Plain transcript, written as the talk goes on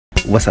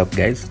What's up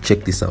guys,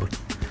 check this out.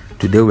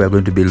 Today we are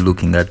going to be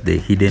looking at the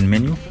hidden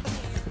menu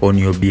on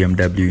your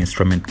BMW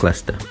instrument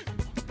cluster.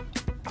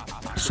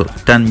 So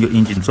turn your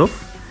engines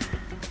off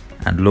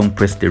and long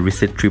press the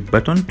reset trip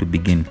button to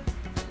begin.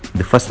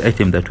 The first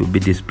item that will be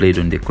displayed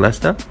on the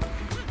cluster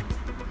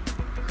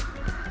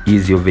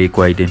is your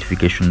vehicle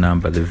identification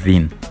number, the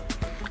VIN,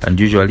 and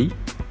usually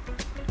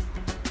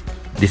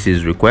this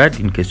is required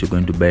in case you're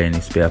going to buy any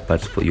spare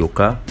parts for your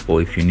car,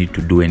 or if you need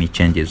to do any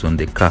changes on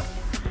the car.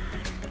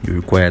 You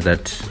require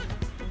that,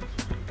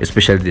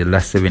 especially the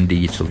last 7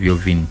 digits of your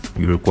VIN,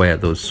 you require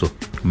those. So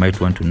you might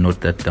want to note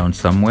that down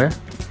somewhere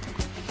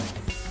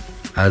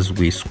as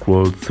we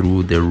scroll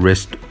through the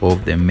rest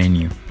of the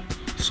menu.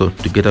 So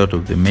to get out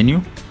of the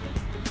menu,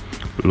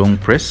 long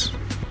press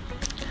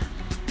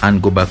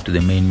and go back to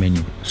the main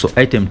menu. So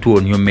item 2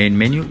 on your main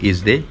menu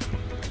is the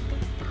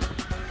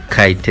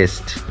KAI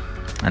test,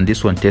 and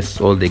this one tests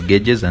all the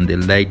gauges and the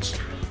lights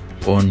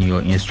on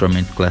your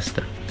instrument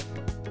cluster.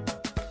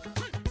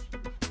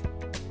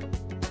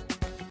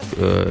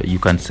 You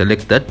can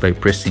select that by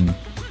pressing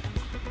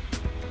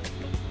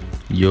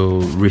your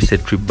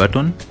reset trip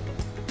button,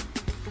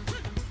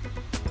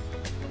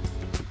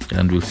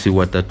 and we'll see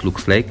what that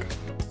looks like.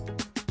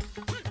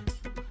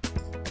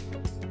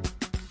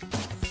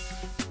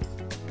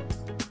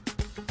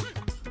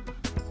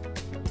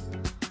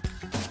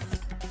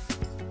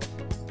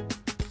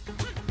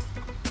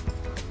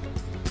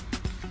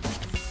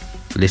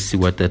 Let's see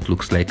what that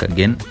looks like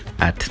again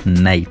at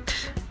night.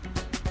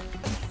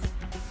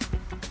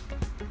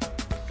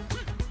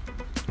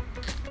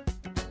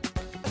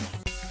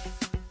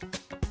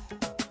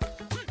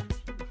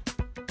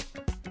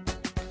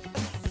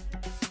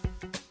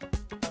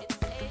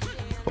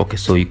 Okay,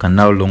 so you can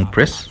now long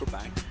press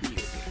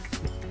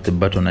the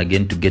button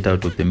again to get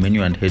out of the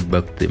menu and head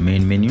back to the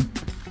main menu.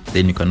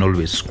 Then you can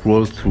always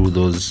scroll through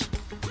the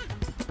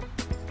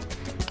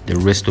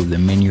rest of the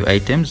menu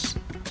items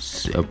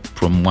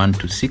from 1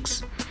 to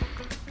 6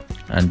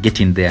 and get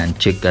in there and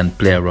check and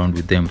play around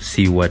with them,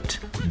 see what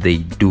they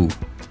do.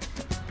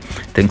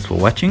 Thanks for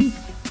watching.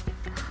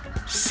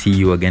 See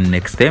you again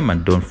next time,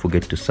 and don't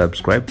forget to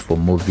subscribe for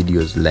more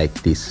videos like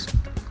this.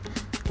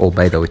 Oh,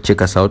 by the way,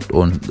 check us out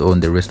on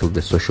the rest of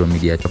the social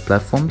media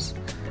platforms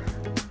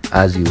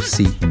as you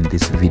see in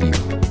this video.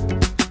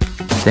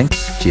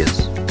 Thanks,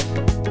 cheers.